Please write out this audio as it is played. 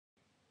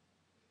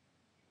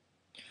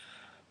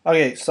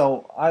Okay,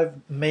 so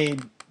I've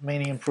made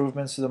many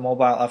improvements to the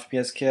mobile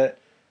FPS kit.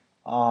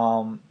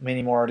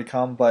 Many more are to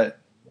come, but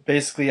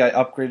basically I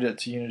upgraded it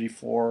to Unity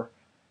 4.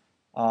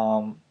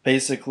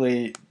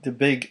 Basically, the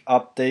big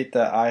update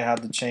that I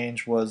had to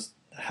change was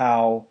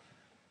how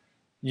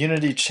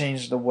Unity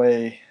changed the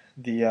way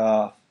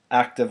the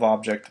active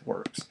object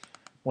works.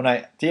 When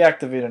I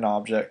deactivate an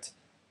object,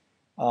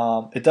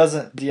 it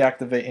doesn't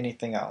deactivate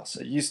anything else.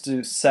 It used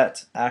to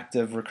set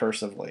active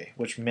recursively,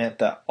 which meant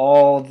that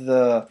all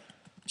the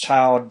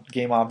child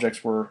game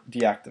objects were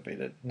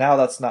deactivated. Now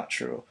that's not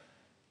true.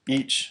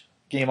 Each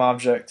game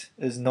object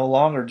is no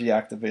longer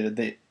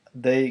deactivated.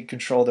 They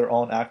control their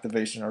own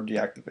activation or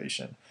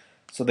deactivation,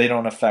 so they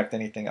don't affect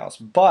anything else.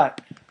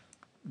 But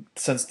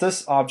since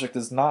this object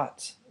is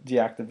not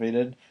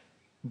deactivated,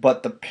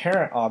 but the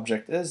parent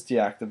object is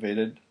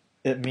deactivated,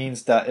 it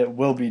means that it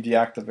will be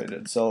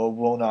deactivated. So it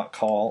will not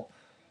call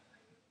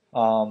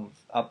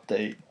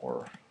update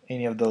or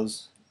any of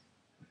those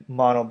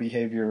mono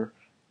behavior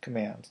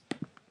commands.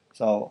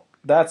 So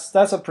that's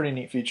a pretty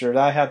neat feature.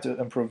 I had to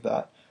improve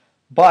that.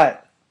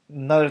 But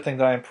another thing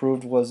that I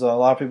improved was a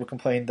lot of people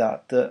complained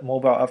that the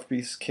mobile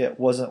FPS kit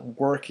wasn't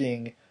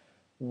working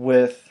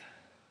with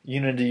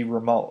Unity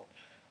Remote.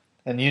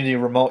 And Unity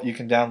Remote, you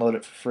can download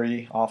it for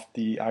free off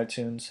the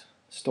iTunes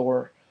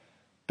store.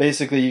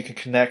 Basically, you can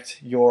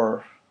connect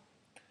your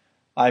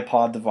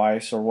iPod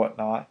device or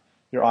whatnot,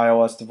 your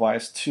iOS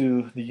device,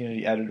 to the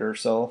Unity editor.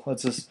 So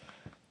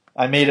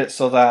I made it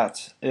so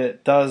that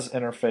it does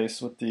interface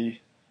with the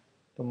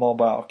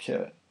mobile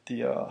kit.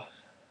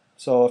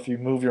 So if you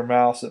move your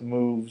mouse, it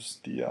moves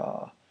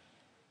the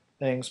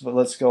things. But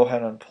let's go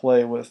ahead and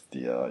play with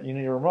the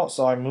Unity remote.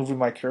 So I'm moving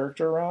my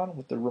character around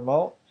with the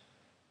remote.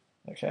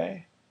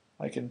 Okay,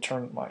 I can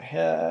turn my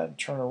head,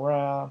 turn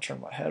around, turn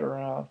my head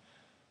around.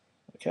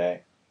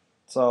 Okay,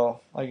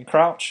 so I can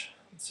crouch.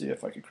 Let's see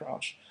if I can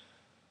crouch.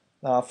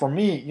 For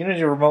me,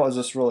 Unity remote is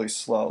just really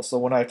slow. So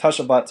when I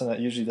touch a button, it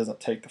usually doesn't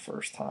take the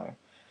first time.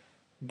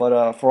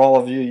 But for all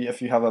of you,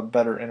 if you have a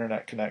better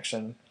internet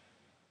connection,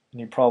 and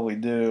you probably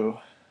do,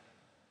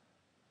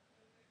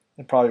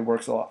 it probably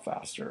works a lot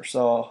faster.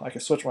 So I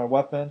can switch my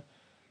weapon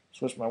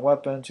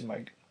to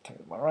my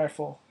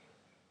rifle.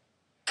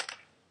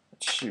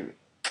 Let's shoot.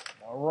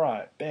 All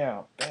right,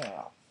 bam,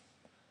 bam.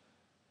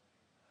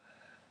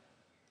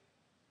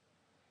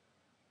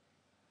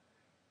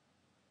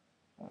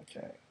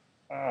 Okay.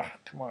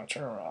 Come on,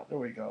 turn around. There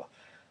we go.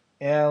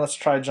 And let's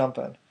try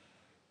jumping.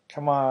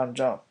 Come on,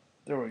 jump.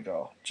 There we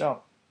go.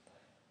 Jump.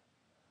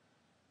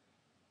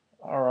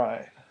 All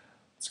right.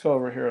 Let's go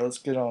over here. Let's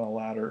get on a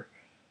ladder.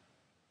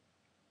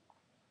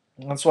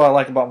 That's what I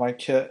like about my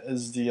kit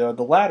is the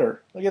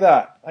ladder. Look at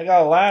that. I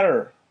got a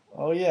ladder.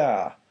 Oh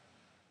yeah.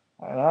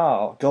 I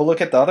know. Go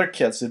look at the other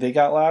kits. Do they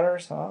got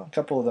ladders? Huh? A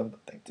couple of them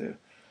I think do.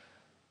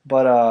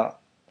 But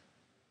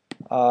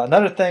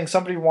another thing,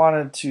 somebody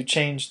wanted to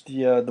change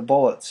the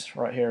bullets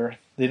right here.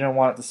 They didn't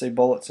want it to say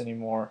bullets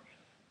anymore,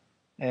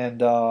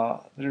 and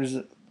there's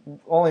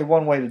only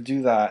one way to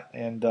do that,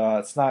 and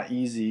it's not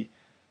easy.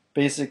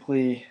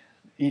 Basically,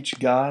 each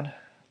gun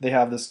they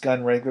have this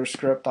gun regler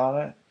script on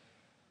it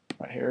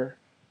right here,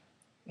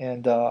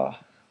 and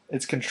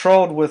it's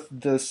controlled with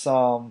this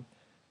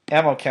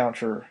ammo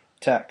counter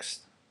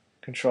text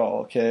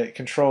control. Okay, it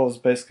controls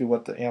basically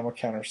what the ammo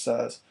counter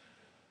says.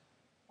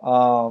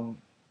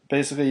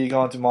 Basically, you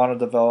go into mono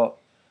develop,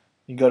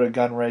 you go to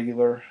gun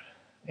regular,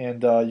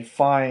 and you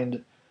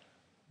find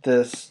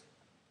this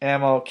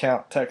ammo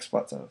count text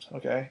button.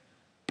 Okay,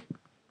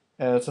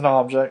 and it's an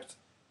object,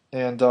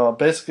 and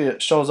basically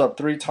it shows up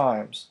 3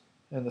 times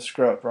in the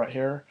script right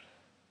here.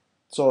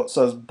 So it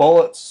says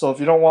bullets. So if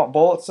you don't want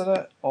bullets in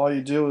it, all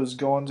you do is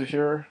go into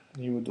here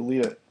and you would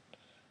delete it,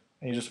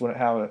 and you just wouldn't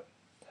have it.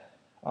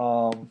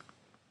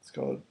 Let's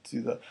go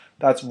to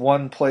that's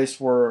one place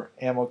where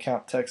ammo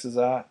count text is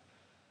at.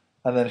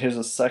 And then here's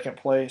a second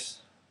place,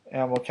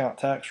 ammo count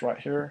text right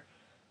here.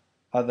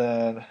 And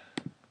then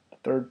the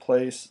third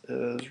place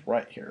is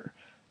right here.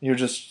 You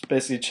just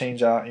basically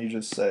change out and you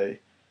just say,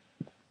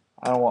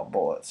 I don't want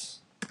bullets.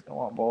 Don't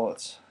want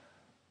bullets.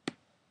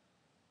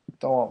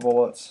 Don't want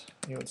bullets.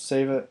 You would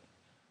save it.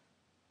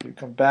 You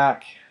come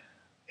back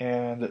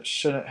and it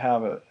shouldn't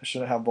have it. It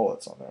shouldn't have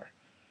bullets on there.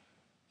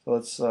 So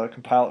let's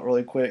compile it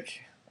really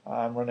quick.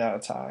 I'm running out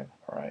of time.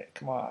 All right,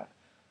 come on.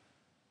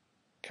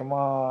 Come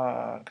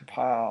on,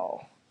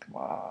 compile. Come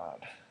on.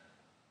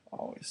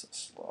 Always so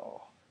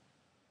slow.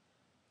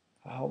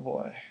 Oh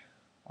boy.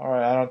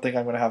 Alright, I don't think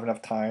I'm going to have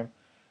enough time.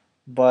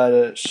 But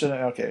it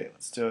shouldn't. Okay,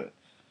 let's do it.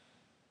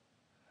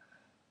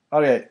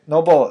 Okay,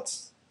 no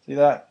bullets. See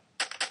that?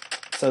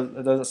 So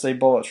it doesn't say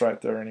bullets right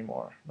there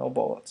anymore. No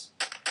bullets.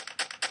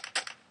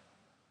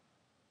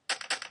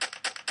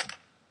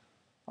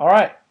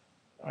 Alright.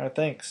 Alright,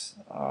 thanks.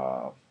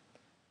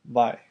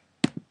 Bye.